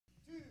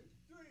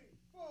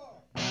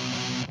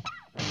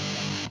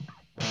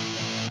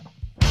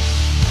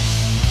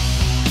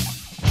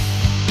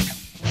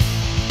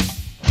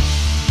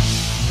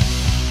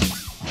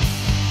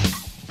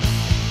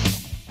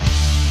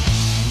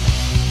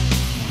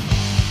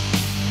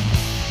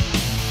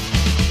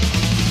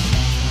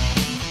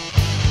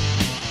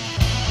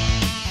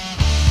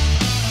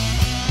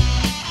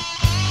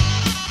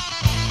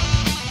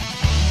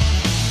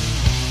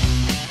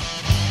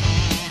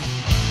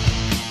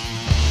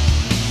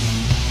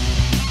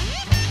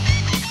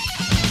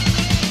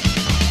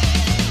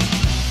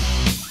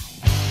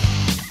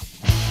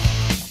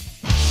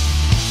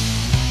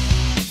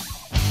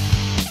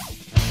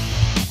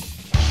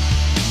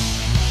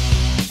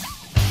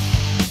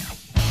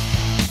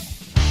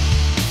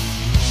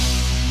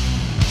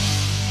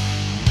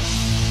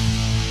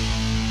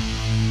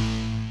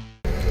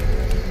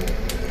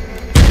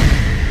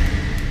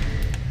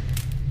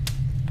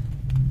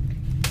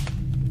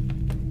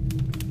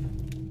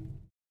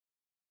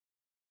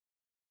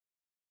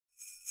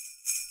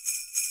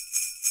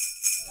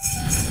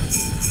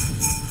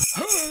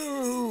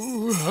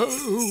ho,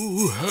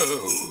 ho.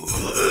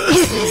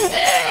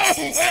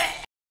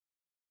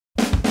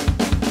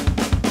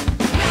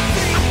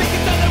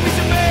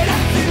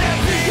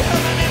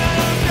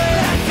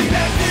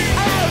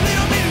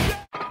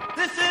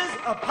 This is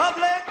a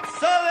public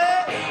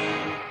service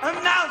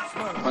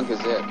announcement. Punk is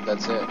it.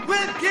 That's it.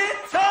 With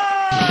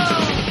guitar!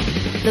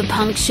 The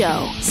Punk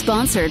Show,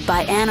 sponsored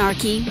by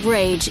Anarchy,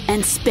 Rage,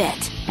 and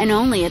Spit, and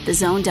only at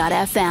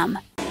thezone.fm.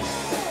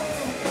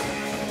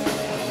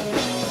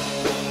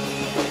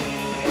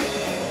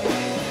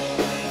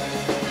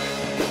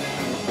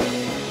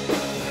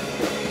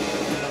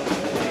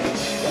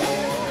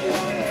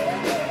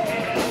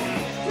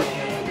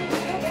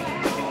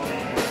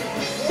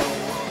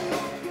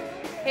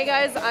 Hey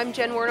guys, I'm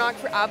Jen Warnock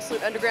for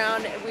Absolute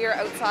Underground. We are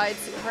outside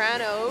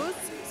Sopranos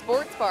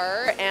Sports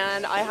Bar,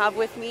 and I have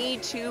with me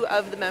two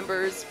of the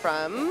members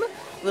from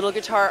Little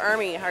Guitar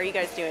Army. How are you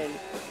guys doing?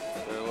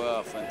 Very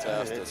well,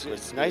 fantastic.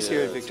 It's nice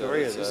here in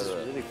Victoria. This is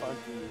really fun.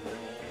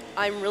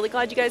 I'm really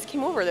glad you guys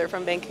came over. They're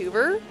from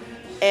Vancouver,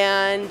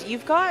 and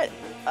you've got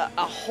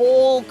a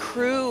whole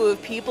crew of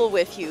people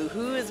with you.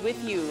 Who is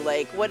with you?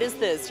 Like, what is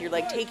this? You're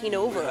like taking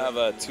over. I have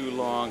a too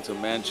long to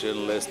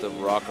mention list of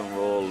rock and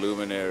roll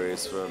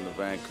luminaries from the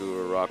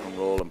Vancouver rock and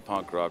roll and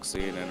punk rock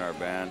scene in our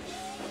band.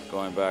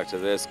 Going back to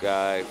this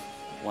guy,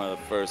 one of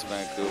the first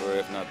Vancouver,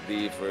 if not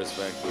the first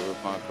Vancouver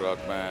punk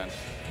rock band.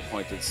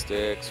 Pointed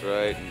Sticks,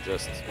 right? And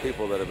just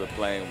people that have been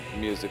playing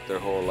music their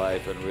whole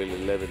life and really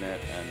living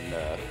it, and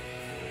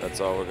that's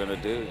all we're gonna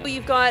do.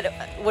 You've got,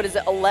 what is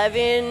it,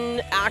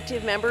 11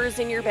 active members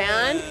in your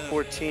band?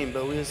 14,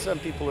 but some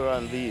people are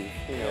on leave,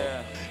 you know.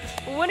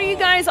 Yeah. What do you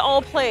guys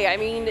all play? I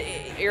mean,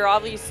 you're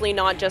obviously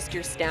not just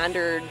your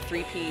standard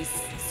three-piece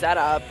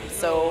setup,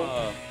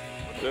 so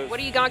what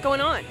do you got going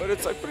on? But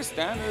it's like pretty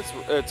standard.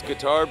 It's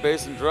guitar,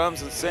 bass, and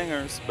drums and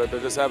singers, but there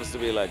just happens to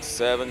be like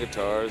 7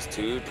 guitars,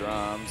 2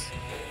 drums.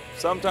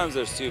 Sometimes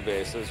there's 2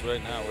 basses.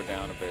 Right now we're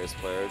down a bass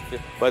player.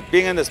 But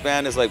being in this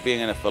band is like being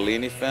in a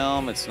Fellini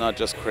film. It's not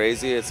just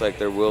crazy. It's like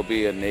there will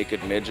be a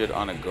naked midget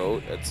on a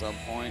goat at some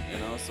point, you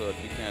know? So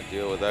if you can't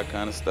deal with that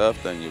kind of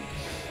stuff, then you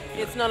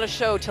It's not a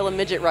show till a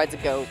midget rides a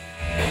goat.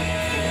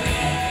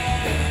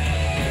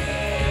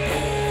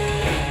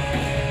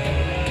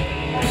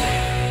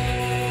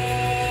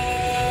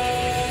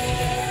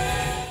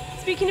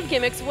 Speaking of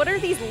gimmicks, what are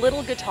these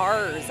little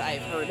guitars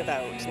I've heard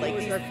about? Like, it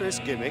was our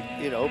first gimmick,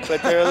 you know,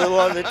 but they're a little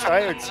on the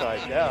tired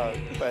side now.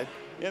 But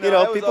you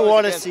know, people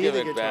want to see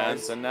the guitars.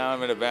 Bands, and now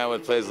I'm in a band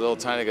that plays little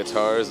tiny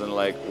guitars and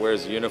like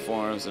wears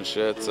uniforms and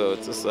shit. So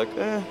it's just like,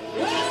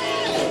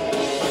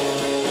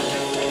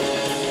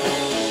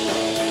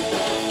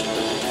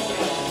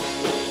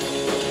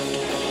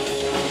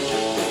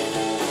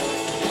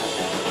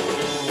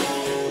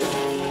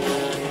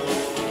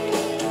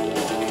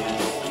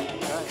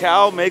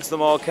 Cal makes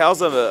them all.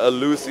 Cal's a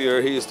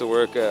luthier. He used to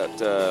work at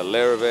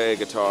Larrivee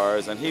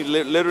Guitars, and he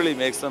literally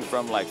makes them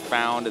from like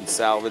found and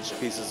salvaged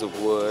pieces of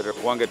wood.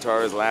 One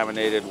guitar is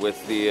laminated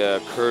with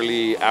the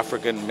curly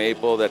African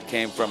maple that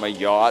came from a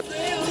yacht.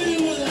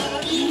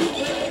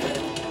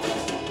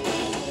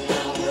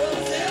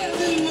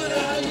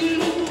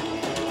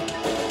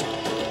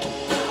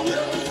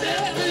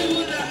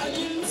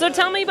 So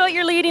tell me about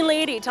your leading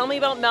lady. Tell me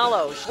about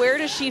Mello. Where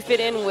does she fit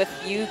in with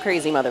you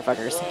crazy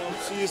motherfuckers?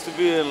 She used to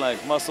be in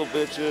like Muscle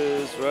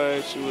Bitches,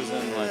 right? She was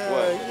in like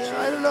what?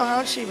 I don't know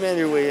how she made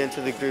her way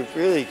into the group,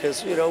 really,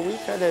 because, you know, we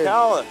kind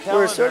of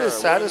were sort of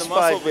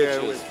satisfied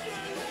there.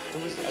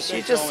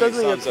 She just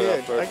suddenly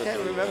appeared. I can't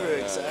remember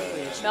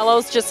exactly.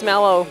 Mello's just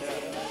mellow.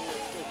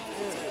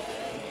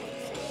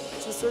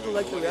 It's just sort of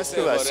like the rest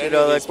of us, you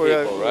know, like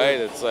we're people, right?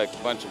 It's like a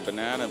bunch of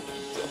banana.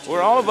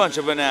 We're all a bunch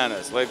of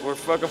bananas. Like we're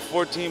fucking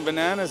 14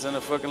 bananas in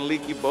a fucking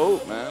leaky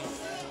boat, man.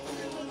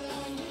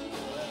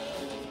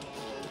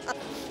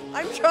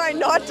 I'm trying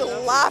not to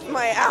laugh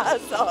my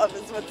ass off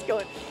is what's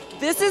going.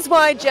 This is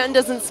why Jen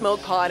doesn't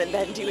smoke pot and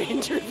then do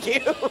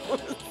interviews.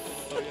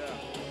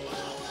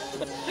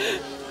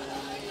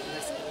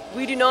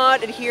 We do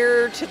not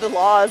adhere to the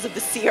laws of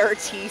the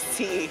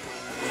CRTC.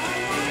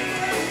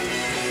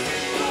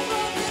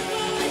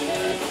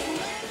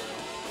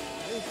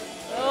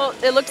 Well,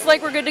 it looks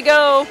like we're good to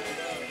go.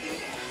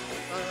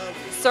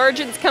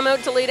 Sergeants come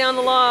out to lay down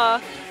the law.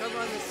 Come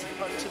on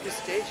to the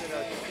stage and All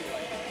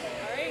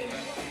right.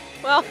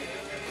 Well,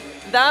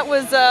 that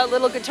was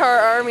Little Guitar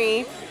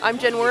Army. I'm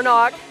Jen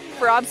Warnock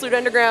for Absolute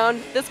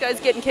Underground. This guy's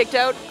getting kicked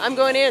out. I'm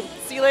going in.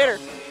 See you later.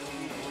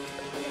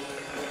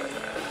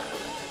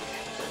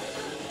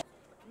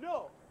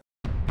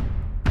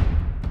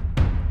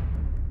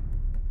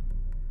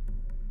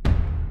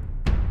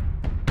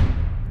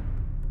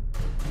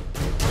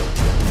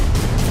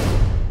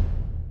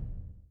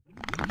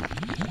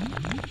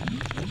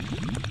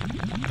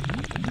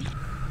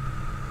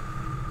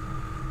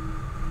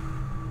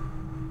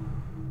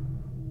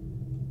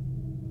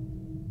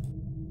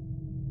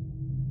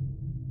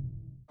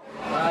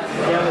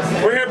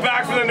 We're here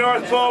back from the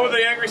North Pole with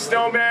the Angry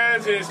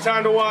Snowmans, and it's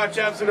time to watch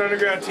Absolute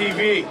Underground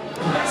TV.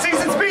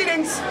 Season's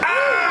meetings!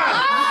 Ah!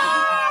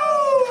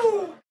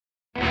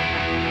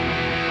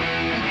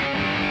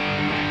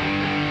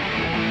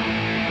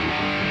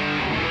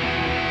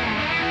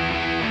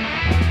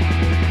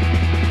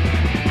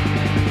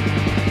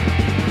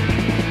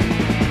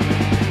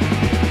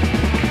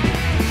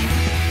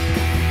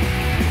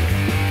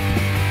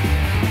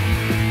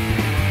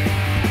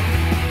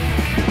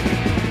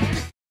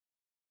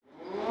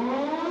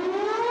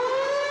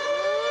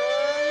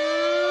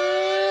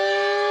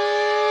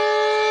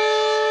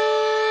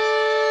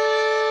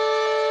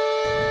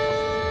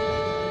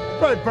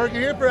 Brian Parker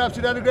here for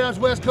Absolute Underground's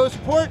West Coast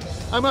Report.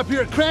 I'm up here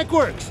at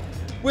CrankWorx,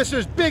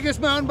 Whistler's biggest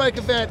mountain bike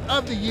event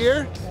of the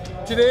year.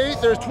 Today,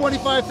 there's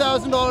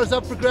 $25,000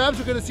 up for grabs.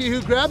 We're gonna see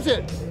who grabs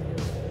it.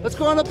 Let's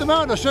go on up the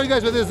mountain. I'll show you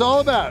guys what this is all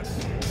about.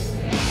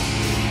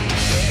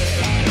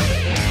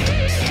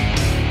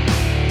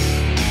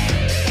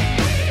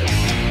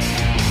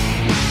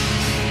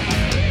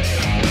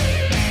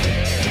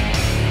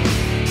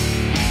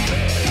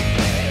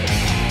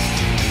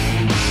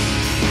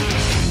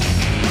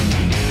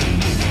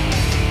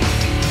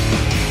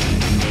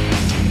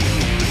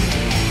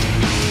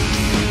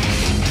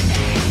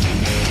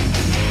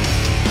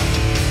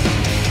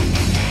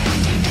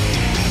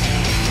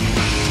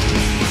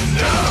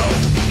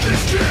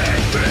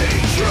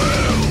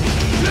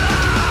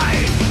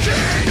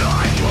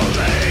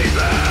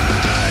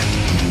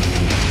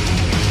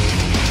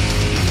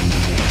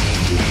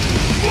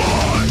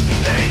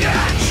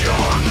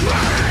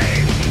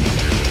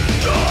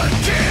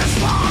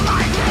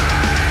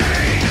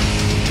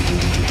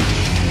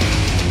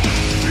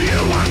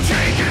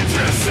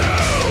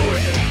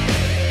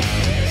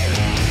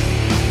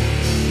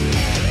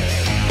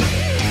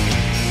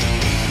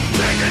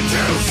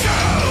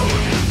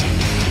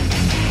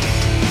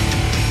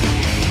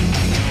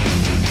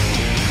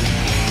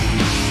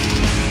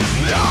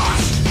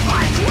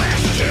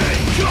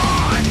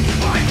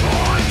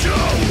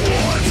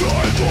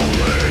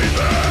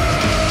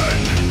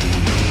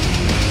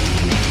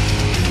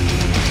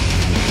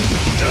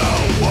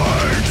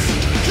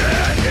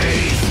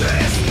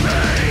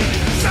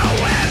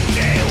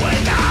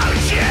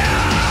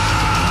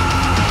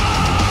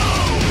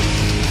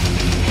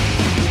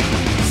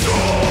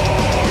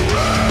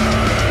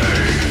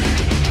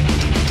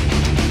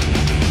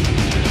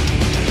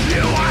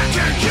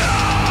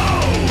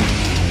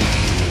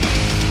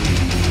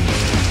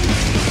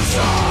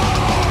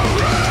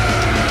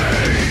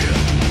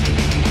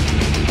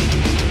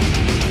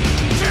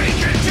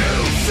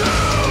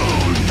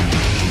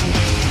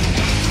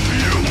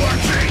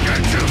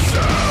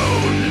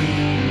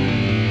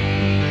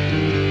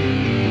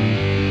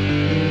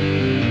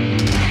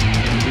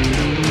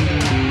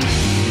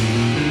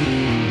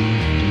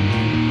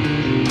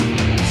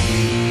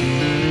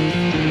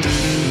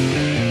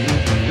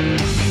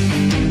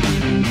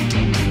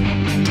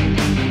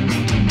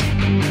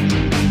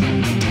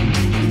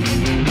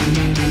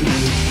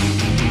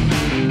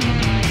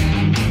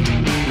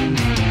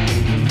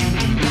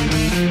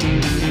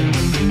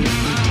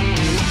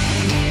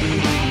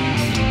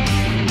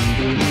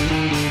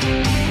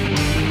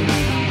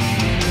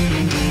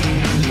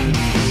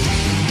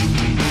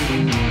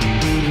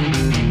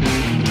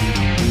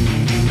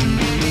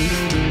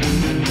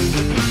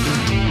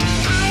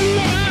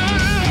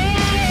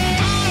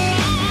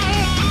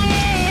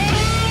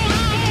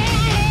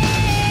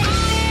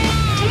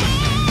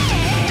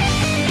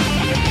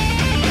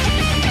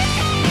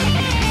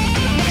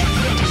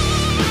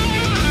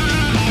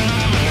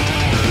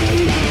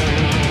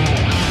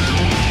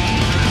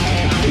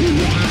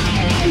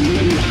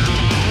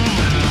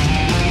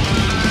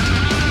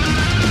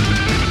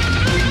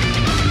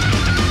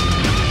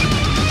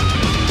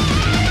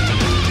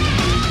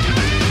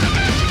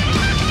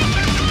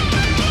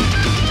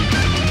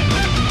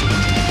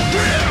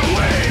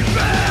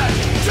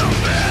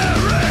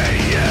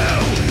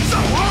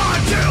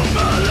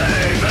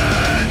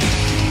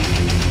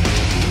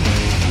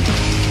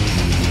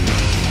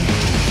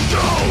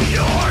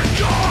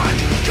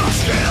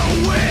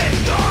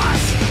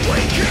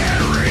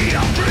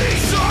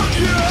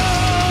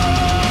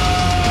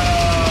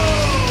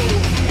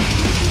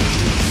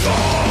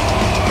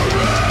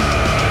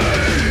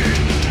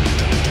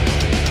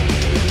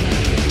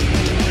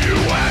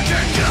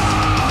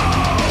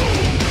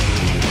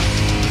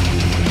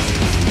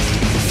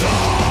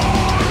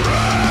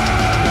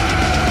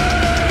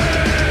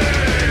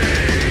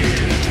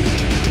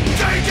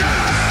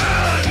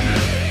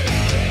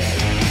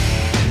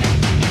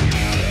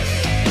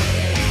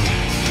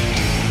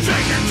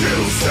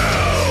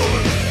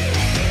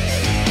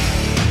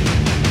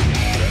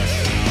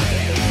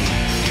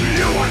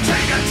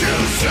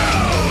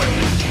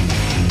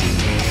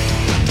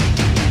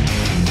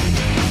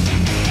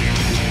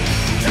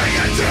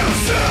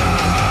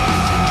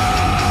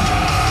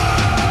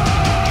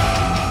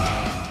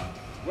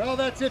 Well,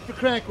 that's it for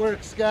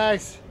CrankWorx,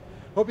 guys.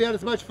 Hope you had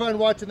as much fun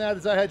watching that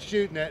as I had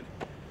shooting it.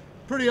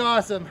 Pretty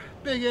awesome.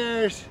 Big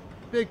airs,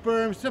 big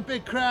berms, some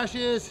big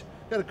crashes.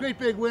 Got a great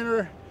big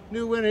winner,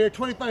 new winner here,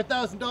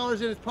 $25,000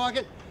 in his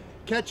pocket.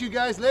 Catch you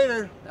guys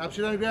later.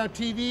 Absolute Underground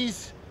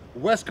TV's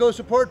West Coast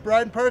Report,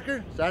 Brian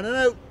Parker, signing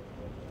out.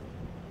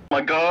 Oh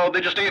my God, they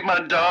just ate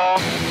my dog.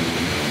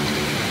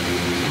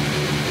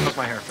 How's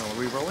my hair, Phil? Are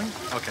we rolling?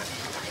 Okay.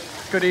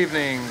 Good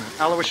evening.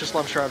 Aloysius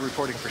Lumstrad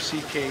reporting for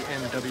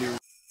CKNW.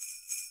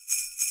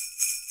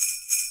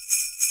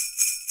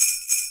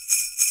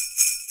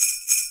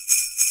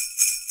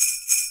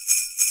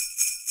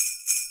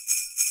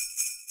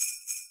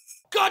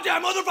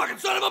 Goddamn motherfucking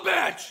son of a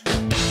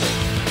bitch!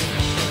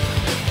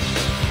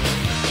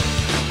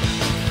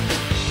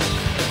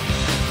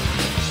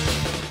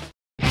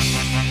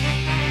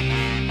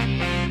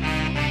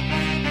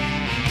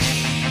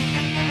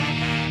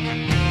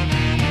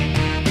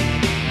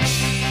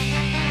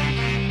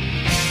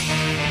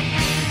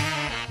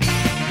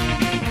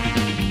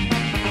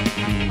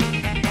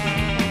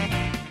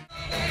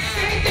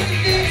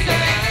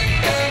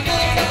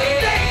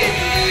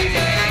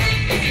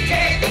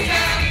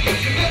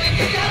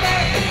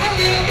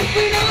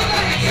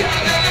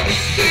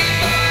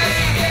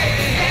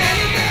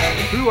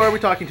 Who are we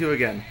talking to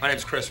again? My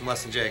name's Chris from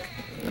Less Than Jake.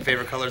 My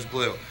favorite color is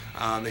blue.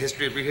 The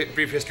history,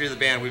 brief history of the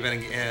band. We've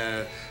been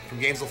from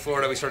Gainesville,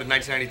 Florida. We started in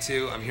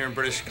 1992. I'm here in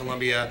British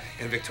Columbia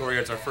in Victoria.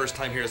 It's our first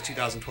time here. It's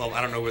 2012.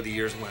 I don't know where the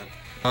years went.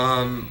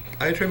 I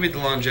attribute the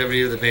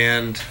longevity of the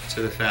band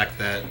to the fact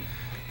that,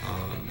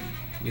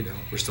 you know,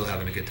 we're still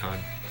having a good time.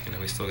 You know,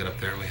 we still get up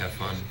there and we have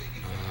fun.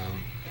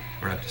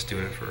 We're not just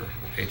doing it for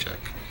a paycheck.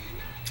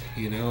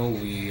 You know,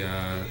 we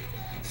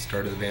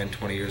started the band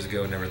 20 years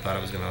ago and never thought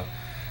I was going to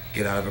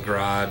get out of a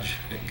garage.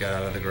 It got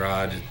out of the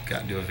garage, it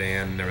got into a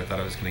van. Never thought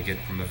I was going to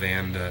get from a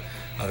van to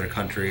other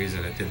countries,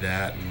 and it did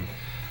that. And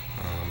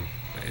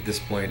at this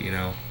point, you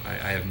know,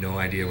 I have no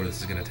idea where this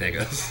is going to take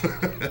us.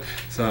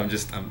 So I'm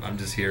just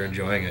here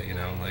enjoying it. You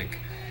know, like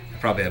I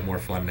probably have more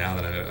fun now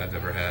than I've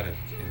ever had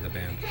in the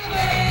band.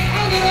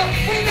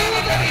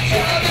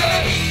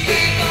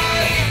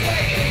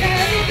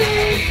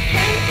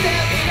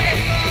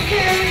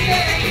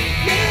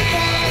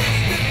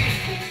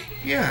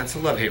 Yeah, it's a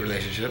love-hate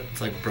relationship.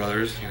 It's like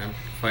brothers, you know,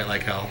 fight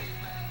like hell,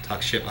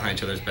 talk shit behind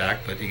each other's back,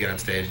 but you get on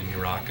stage and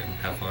you rock and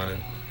have fun,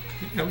 and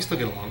you know, we still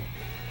get along.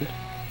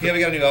 Yeah,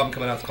 we got a new album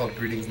coming out. It's called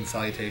Greetings and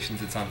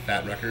Salutations. It's on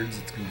Fat Records.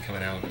 It's going to be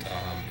coming out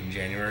in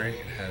January.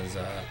 It has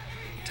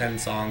 10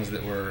 songs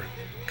that were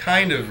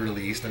kind of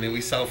released. I mean,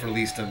 we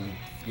self-released them,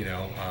 you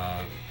know,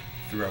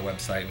 through our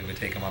website. We would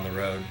take them on the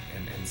road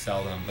and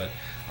sell them, but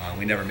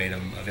we never made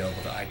them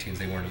available to iTunes.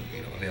 They weren't,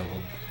 you know,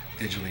 available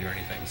digitally or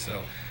anything.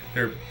 So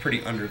they're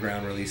pretty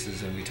underground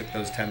releases, and we took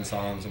those 10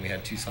 songs and we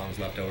had 2 songs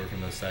left over from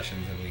those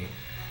sessions, and we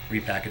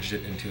repackaged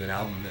it into an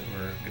album that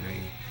we're going to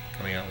be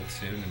coming out with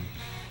soon. And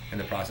in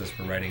the process,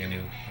 we're writing a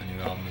new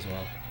album as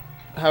well.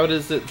 How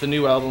does the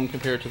new album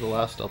compare to the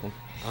last album?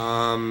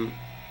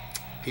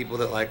 People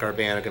that like our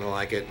band are going to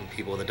like it, and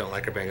people that don't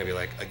like our band are going to be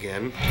like,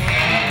 again.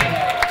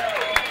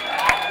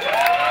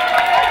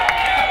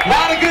 A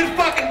lot of good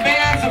fucking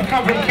bands have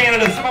come from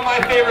Canada. Some of my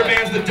favorite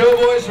bands, the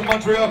Doughboys from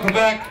Montreal,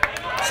 Quebec,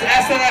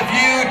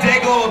 SNFU,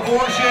 Dayglow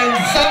Abortions,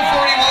 Sum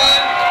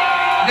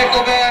 41,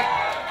 Nickelback,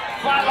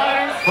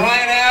 Flatliners,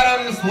 Bryan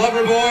Adams,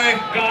 Loverboy,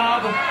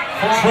 Gob,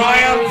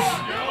 Triumph,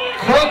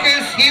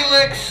 Crocus,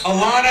 Helix,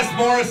 Alanis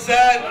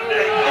Morissette,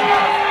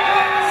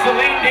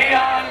 Celine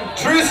Dion.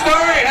 True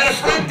story, had a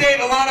friend date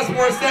Alanis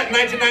Morissette in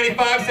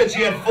 1995, said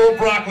she had full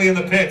broccoli in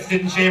the pits,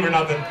 didn't shave or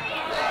nothing.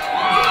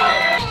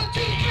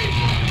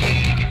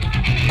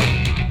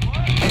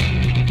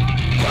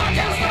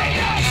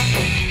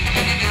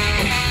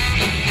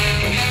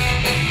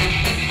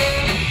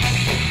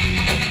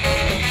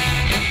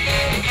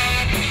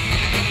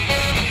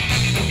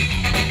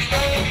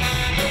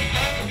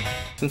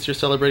 Since you're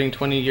celebrating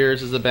 20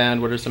 years as a band,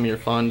 what are some of your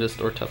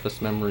fondest or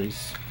toughest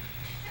memories?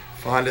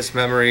 Fondest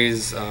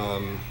memories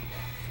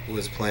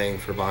was playing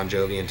for Bon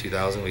Jovi in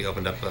 2000. We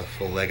opened up a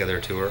full leg of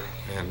their tour,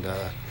 and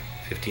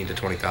 15 to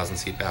 20,000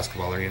 seat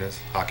basketball arenas,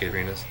 hockey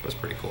arenas. It was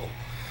pretty cool.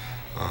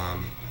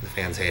 The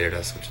fans hated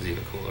us, which is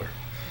even cooler.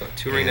 But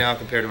touring now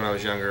compared to when I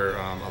was younger,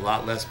 a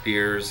lot less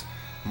beers,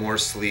 more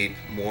sleep,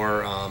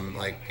 more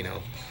like, you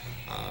know,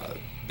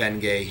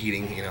 Bengay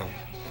heating, you know,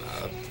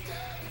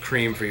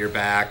 cream for your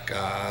back,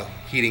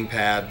 heating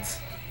pads,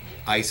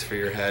 ice for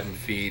your head and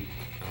feet,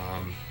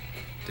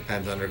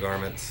 Depends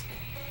undergarments.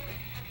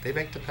 They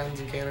make Depends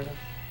in Canada?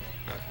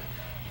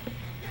 Okay.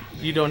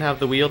 You don't have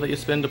the wheel that you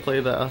spin to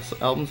play the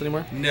albums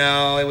anymore?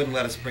 No, they wouldn't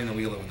let us bring the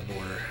wheel over the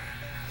border.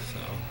 So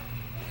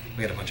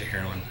we had a bunch of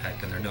heroin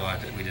packed in there. No,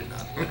 we did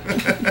not.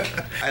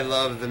 I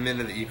love the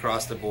minute that you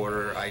cross the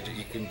border,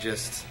 you can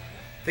just...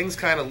 Things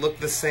kind of look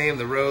the same,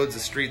 the roads, the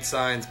street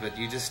signs, but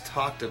you just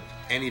talk to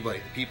anybody,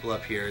 the people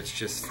up here, it's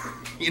just,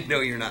 you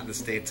know you're not in the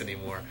States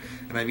anymore.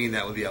 And I mean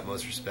that with the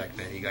utmost respect,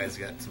 man. You guys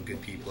got some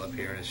good people up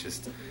here, and it's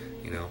just,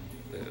 you know,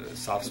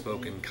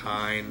 soft-spoken,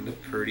 kind,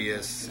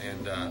 courteous,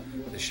 and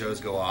the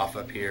shows go off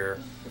up here.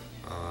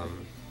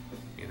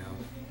 You know,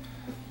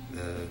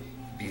 the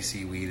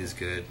BC weed is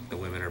good, the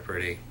women are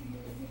pretty,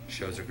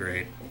 shows are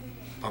great,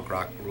 punk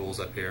rock rules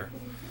up here.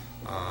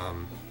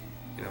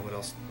 You know, what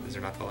else is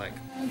there not to like?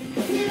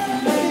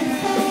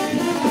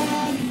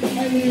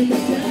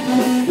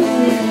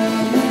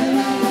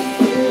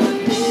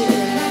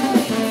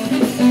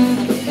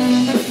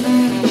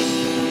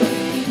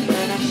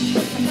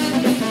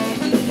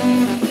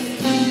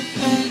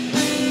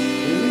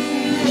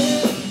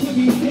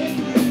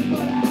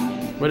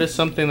 What is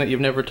something that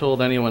you've never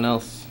told anyone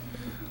else?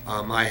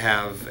 I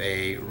have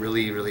a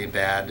really, really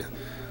bad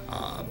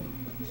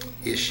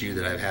issue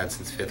that I've had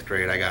since 5th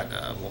grade. I got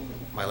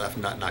my left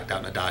nut knocked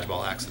out in a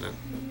dodgeball accident.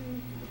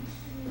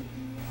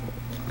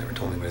 Never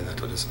told anybody that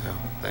till just now.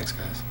 Thanks,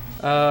 guys.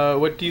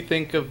 What do you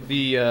think of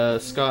the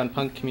ska and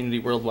punk community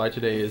worldwide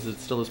today? Is it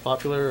still as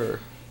popular, or?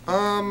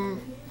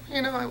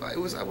 You know,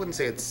 I wouldn't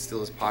say it's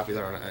still as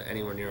popular on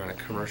anywhere near on a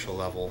commercial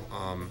level.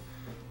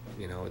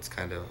 You know, it's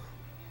kind of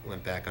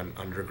went back on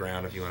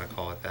underground, if you want to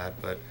call it that,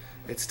 but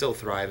it's still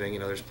thriving. You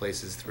know, there's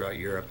places throughout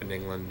Europe and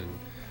England and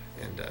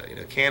you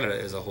know, Canada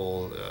as a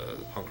whole.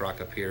 Punk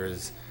rock up here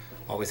has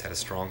always had a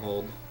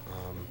stronghold.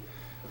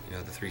 You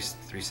know, the three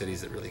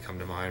cities that really come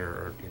to mind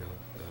are you know,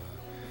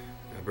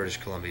 British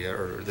Columbia,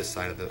 or this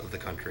side of the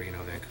country, you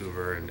know,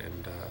 Vancouver and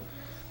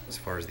as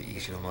far as the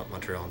east, you know,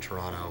 Montreal and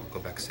Toronto,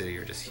 Quebec City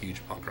are just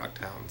huge punk rock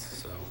towns,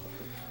 so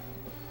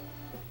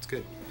it's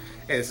good.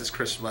 Hey, this is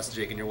Chris from Less Than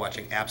Jake, and you're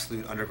watching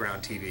Absolute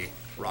Underground TV.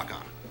 Rock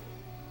on.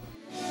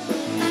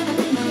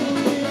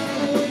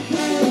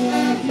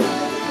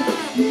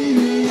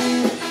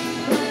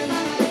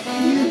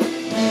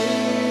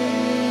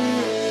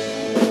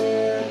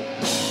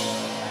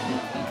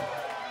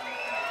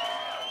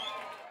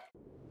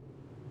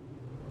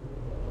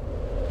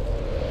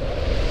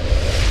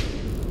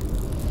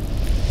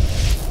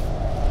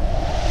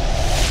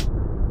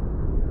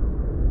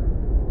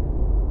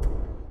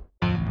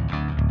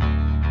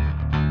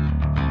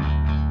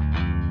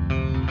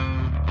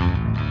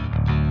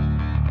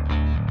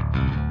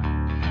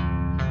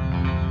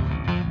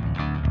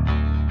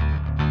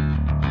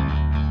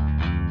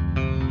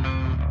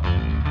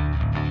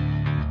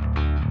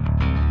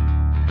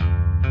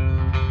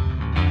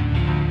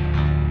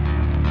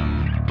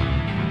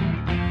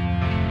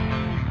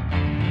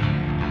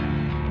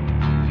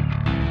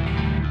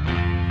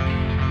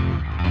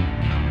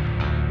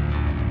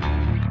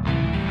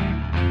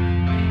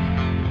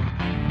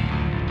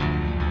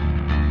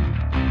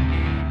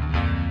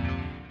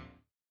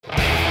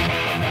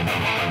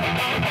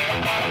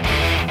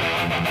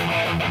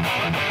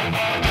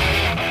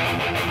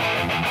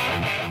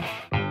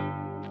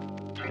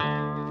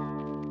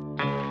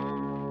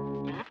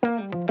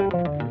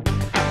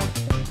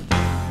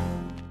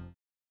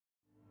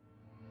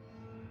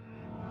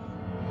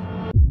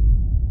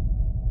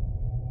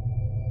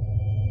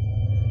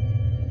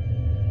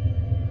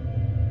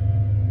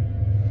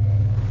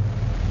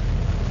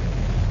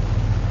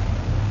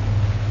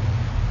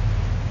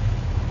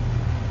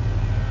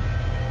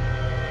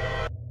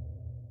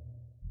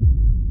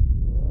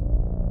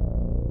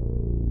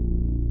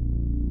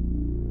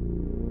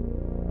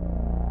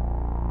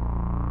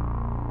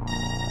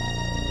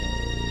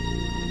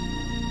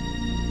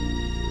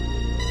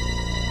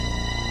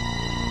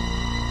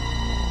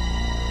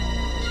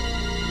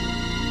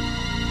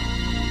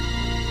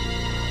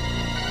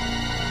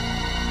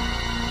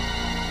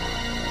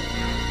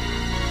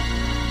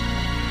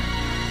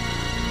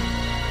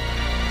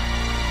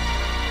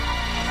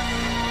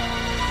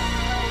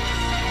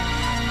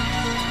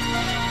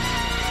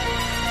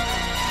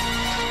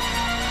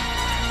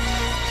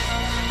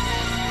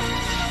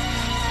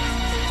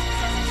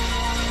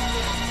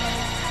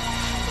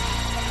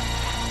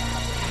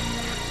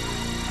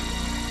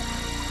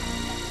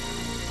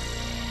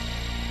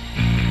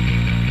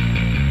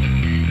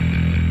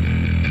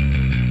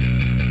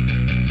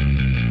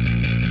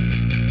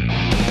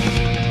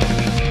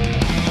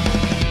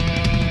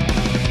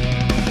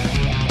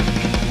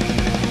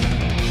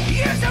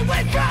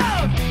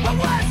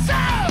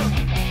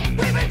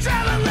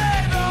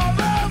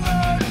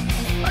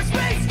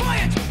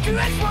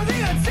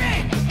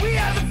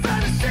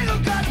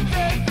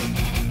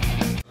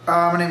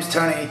 My name's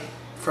Tony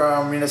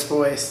from Municipal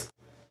Waste.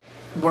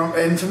 What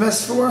I'm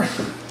infamous for?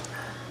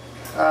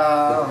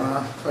 I don't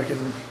know.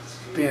 Fucking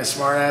being a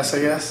smartass,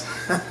 I guess.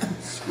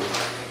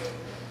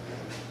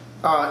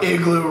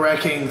 Igloo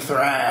wrecking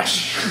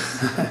thrash.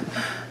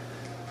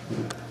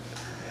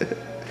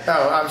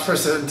 Oh, I'm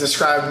supposed to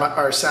describe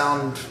our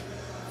sound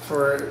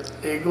for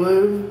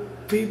igloo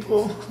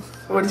people?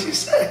 What did you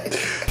say?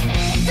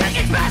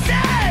 Tickets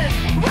massive,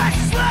 rush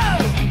is slow.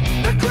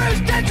 The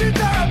crew's tensions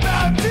are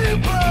about to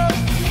blow.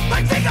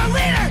 Let's take a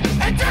leader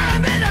and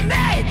turn him into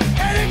me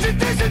and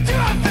introduce him to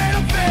our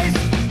fatal phase.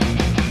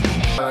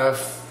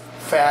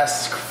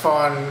 Fast,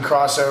 fun,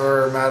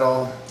 crossover,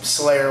 metal,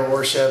 Slayer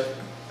worship,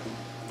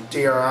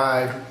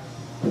 DRI,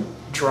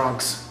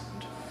 drunks.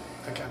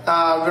 Okay.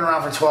 I've been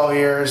around for 12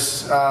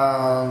 years.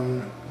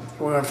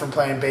 We went from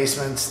playing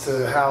basements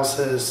to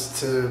houses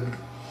to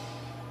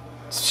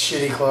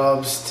shitty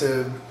clubs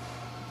to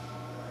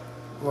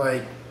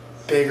like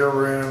bigger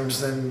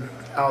rooms and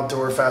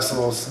outdoor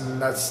festivals, and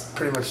that's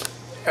pretty much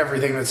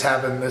everything that's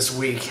happened this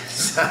week.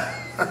 So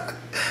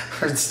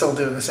we're still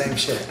doing the same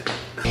shit.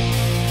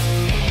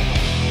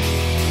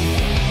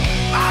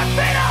 Our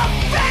fatal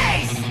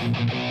face!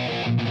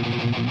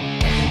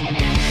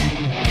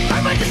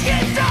 I'm with the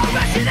skin tone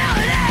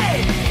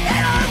rationality,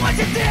 and all I want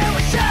to do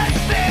is shut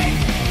speak.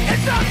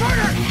 It's not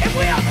murder if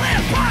we all play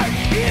a part.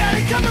 He had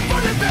it coming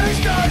from the very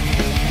start.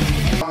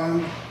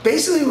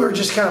 Basically, we were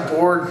just kind of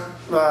bored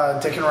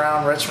dicking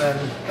around Richmond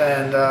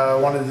and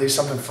wanted to do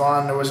something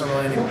fun. There wasn't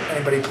really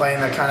anybody playing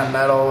that kind of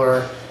metal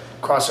or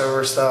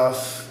crossover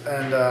stuff,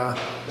 and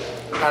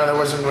there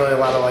wasn't really a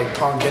lot of like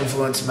punk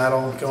influence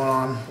metal going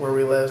on where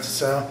we lived.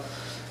 So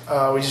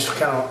we just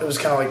it was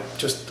kind of like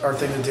just our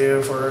thing to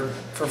do for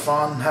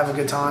fun, have a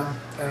good time,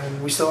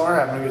 and we still are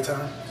having a good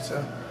time.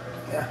 So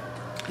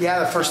yeah,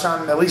 the first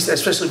time, at least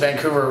especially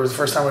Vancouver, was the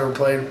first time we ever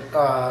played.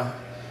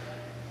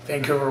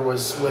 Vancouver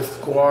was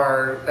with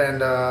Guar,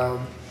 and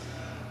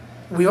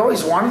we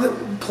always wanted to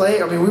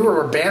play. I mean, we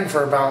were a band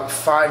for about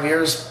 5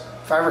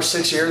 or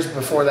 6 years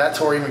before that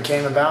tour even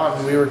came about,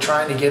 and we were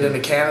trying to get into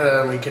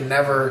Canada, and we could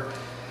never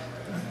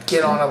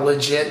get on a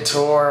legit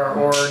tour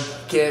or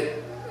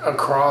get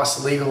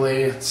across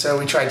legally. So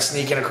we tried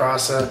sneaking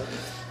across to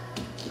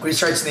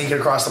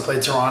play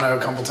Toronto a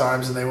couple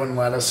times and they wouldn't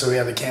let us, so we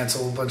had to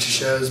cancel a bunch of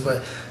shows.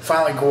 But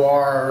finally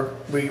Guar,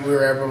 we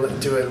were able to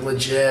do it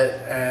legit,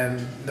 and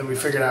then we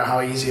figured out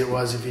how easy it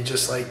was if you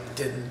just like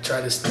didn't try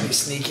to be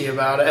sneaky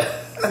about it.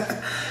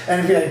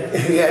 And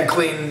if you had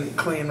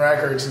clean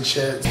records and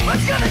shit.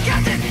 Let's go to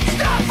Captain,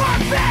 stop our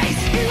base!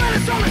 He let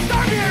us all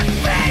start here,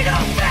 fatal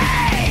face!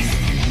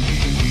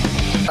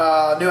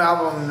 New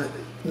album,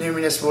 new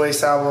Municipal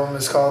Waste album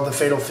is called The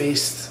Fatal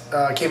Feast.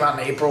 Came out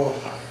in April.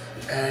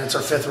 And it's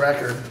our 5th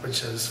record,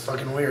 which is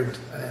fucking weird.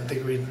 I didn't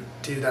think we'd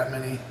do that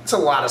many. It's a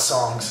lot of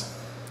songs.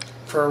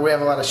 We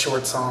have a lot of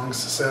short songs,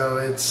 so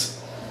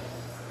it's,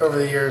 over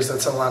the years,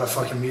 that's a lot of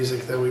fucking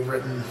music that we've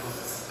written.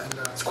 And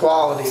it's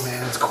quality,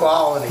 man, it's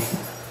quality.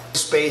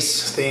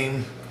 Space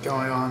theme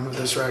going on with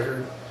this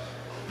record.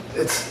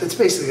 It's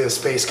basically a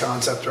space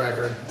concept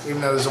record, even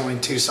though there's only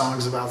 2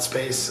 songs about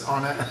space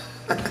on it.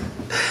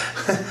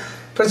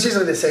 But it's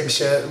usually the same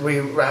shit. We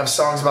have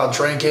songs about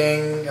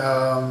drinking,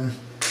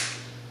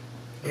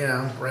 you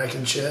know,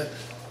 wrecking shit,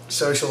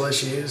 social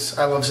issues.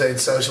 I love saying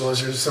social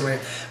issues.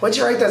 What'd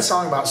you write that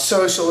song about?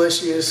 Social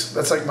issues.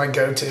 That's like my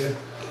go-to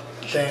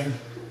thing.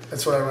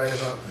 That's what I write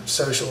about,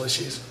 social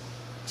issues.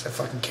 Because I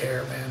fucking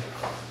care, man.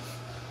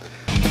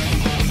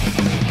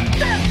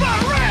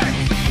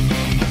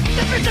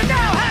 The picture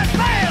now has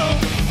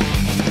failed.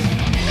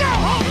 No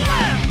hope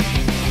left.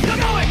 You're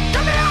going to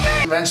be on me.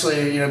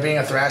 Eventually, you know, being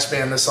a thrash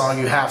band, this song,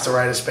 you have to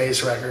write a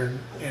space record,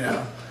 you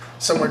know.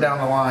 Somewhere down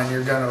the line,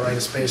 you're gonna write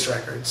a space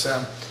record.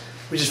 So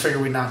we just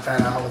figured we'd knock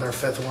that out with our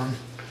 5th one.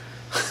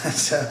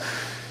 So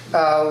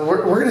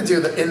we're gonna do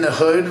the In the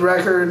Hood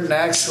record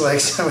next. Like,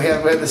 so we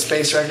have the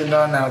space record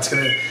done. Now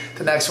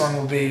the next one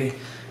will be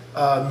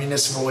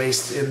Municipal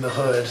Waste in the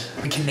Hood.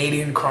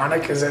 Canadian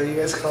Chronic, is that what you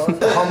guys call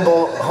it?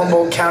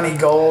 Humboldt County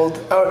Gold.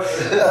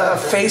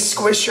 Face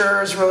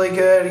Squisher is really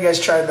good. You guys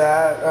tried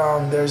that?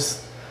 There's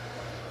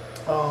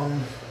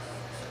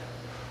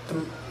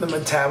the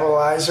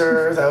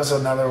Metabolizer, that was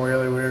another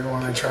really weird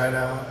one I tried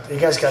out. You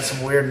guys got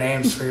some weird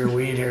names for your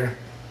weed here.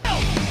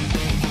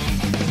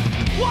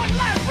 One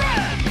last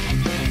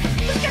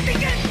breath. Let's get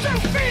begin to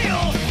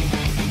feel.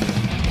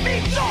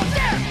 Means all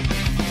death.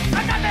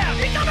 I'm not now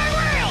becoming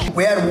real.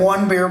 We had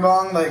one beer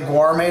bong that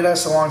Guar made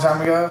us a long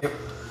time ago.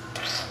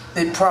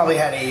 It probably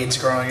had AIDS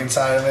growing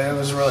inside of it. It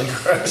was really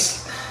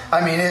gross.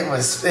 I mean,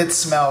 it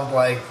smelled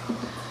like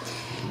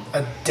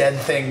a dead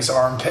thing's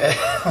armpit.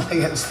 Like,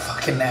 it was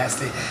fucking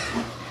nasty.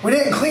 We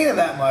didn't clean it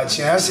that much,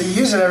 you know, so you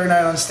use it every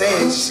night on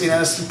stage, you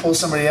know, to pull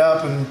somebody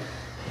up, and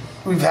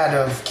we've had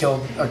to have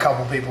killed a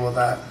couple people with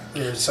that.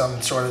 There's some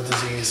sort of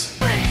disease. A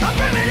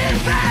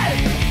primitive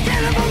bed,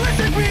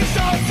 cannibalistic beast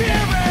all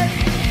tyranny.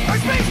 Our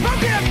space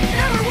program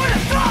never would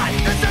have thought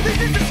that something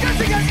this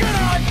disgusting has gone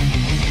on.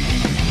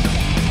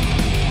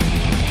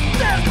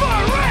 That's for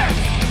rare.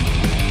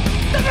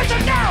 The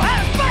mission now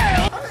has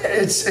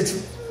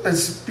failed.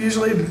 It's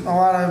usually a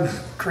lot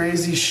of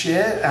crazy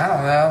shit. I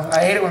don't know. I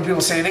hate it when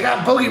people say they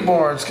got boogie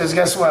boards, because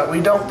guess what?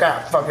 We don't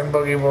got fucking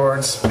boogie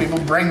boards. People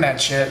bring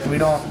that shit. We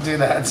don't do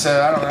that.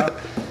 So I don't know.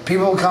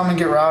 People come and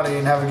get rowdy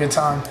and have a good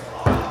time.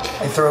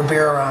 They throw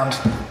beer around.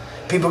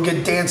 People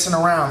get dancing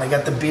around. They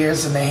got the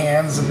beers in their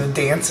hands and the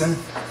dancing.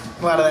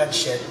 A lot of that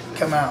shit.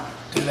 Come out.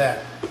 Do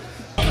that.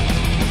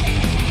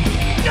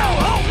 No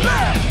hope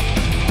left.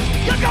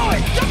 You're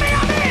going to be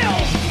on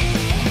meals.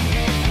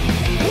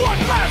 One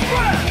last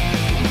breath.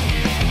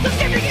 Let's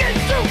get begin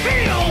to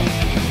feel.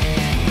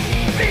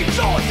 Means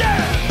all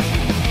death.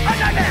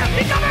 And I'm now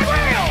becoming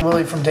real.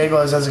 Willie from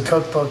Dayglows has a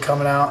cookbook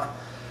coming out.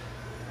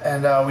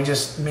 And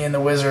me and the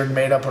Wizard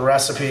made up a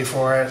recipe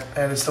for it.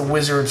 And it's the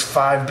Wizard's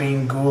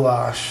 5-bean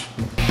goulash.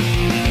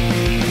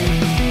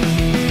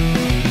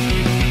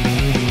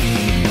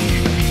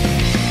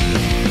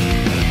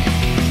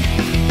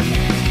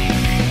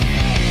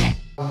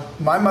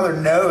 My mother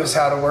knows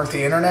how to work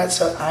the internet,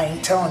 so I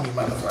ain't telling you,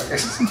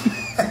 motherfuckers.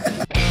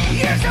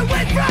 Years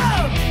away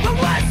from the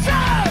West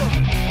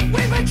Zone,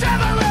 we've been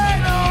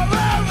traveling all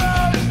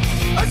alone.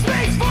 A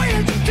space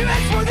voyage to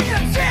explore the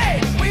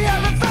unseen. We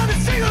haven't found a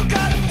single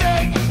kind of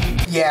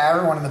thing. Yeah,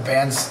 everyone in the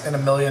band's in a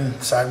million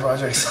side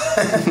projects.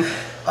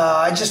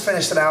 I just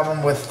finished an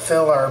album with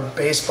Phil, our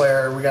bass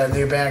player. We got a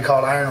new band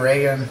called Iron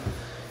Reagan,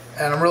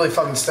 and I'm really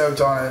fucking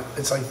stoked on it.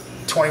 It's like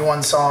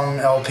 21 song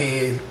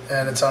LP,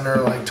 and it's under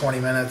like 20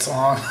 minutes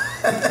long.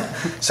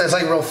 So it's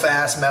like real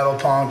fast metal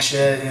punk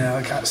shit, you know,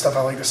 the kind of stuff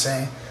I like to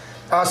sing.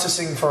 I also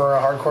sing for a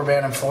hardcore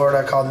band in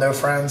Florida called No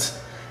Friends,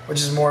 which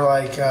is more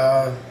like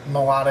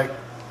melodic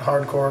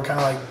hardcore, kind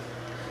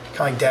of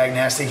like Dag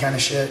Nasty kind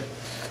of shit.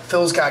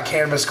 Phil's got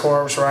Cannabis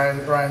Corpse,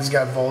 Ryan's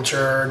got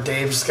Vulture,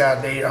 Dave's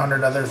got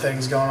 800 other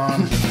things going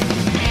on.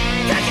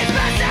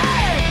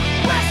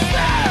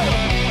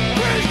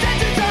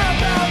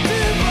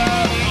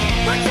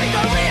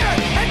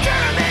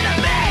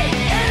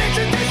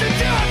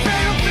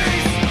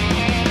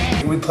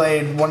 We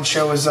played, one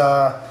show was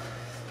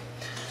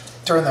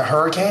during the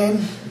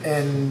hurricane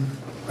in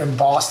in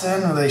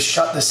Boston where they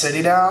shut the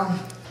city down.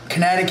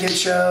 Connecticut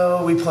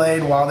show, we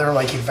played while they were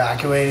like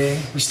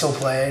evacuating. We still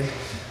played.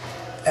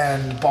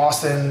 And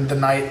Boston, the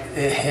night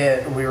it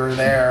hit, we were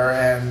there,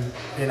 and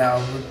you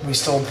know, we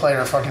still played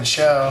our fucking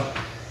show.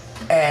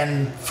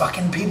 And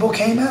fucking people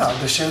came out.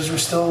 The shows were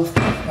still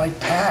like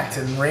packed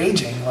and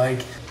raging.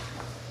 Like,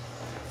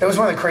 it was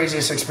one of the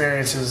craziest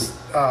experiences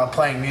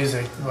playing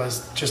music,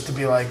 was just to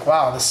be like,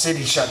 wow, the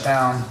city shut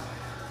down.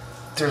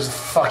 There's a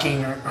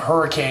fucking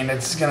hurricane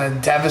that's gonna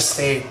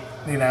devastate,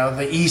 you know,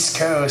 the East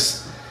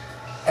Coast.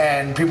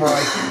 And people are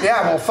like,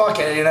 yeah, well, fuck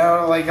it, you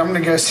know, like, I'm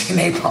gonna go see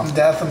Napalm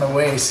Death in the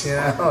Waste, you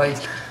know, like.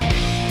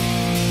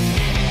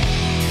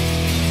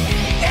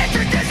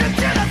 Introduce him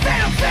to the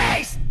fatal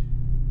face!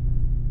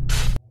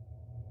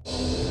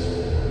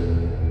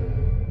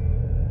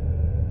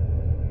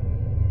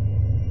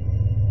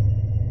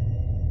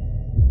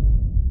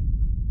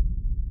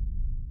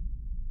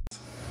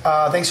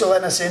 Thanks for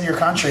letting us in your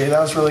country. That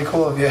was really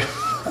cool of you.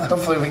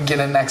 Hopefully we can get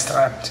in next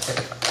time, too.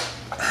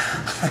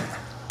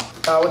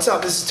 What's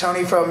up? This is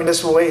Tony from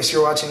Municipal Waste.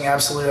 You're watching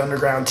Absolute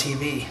Underground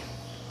TV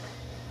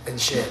and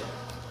shit.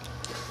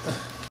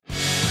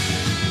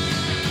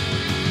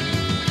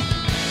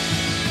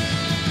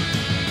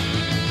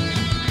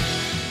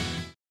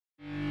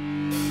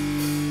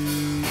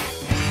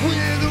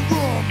 We're the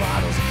role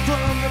models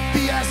from the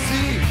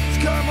BIC.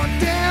 So come on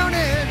down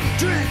and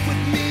drink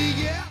with me.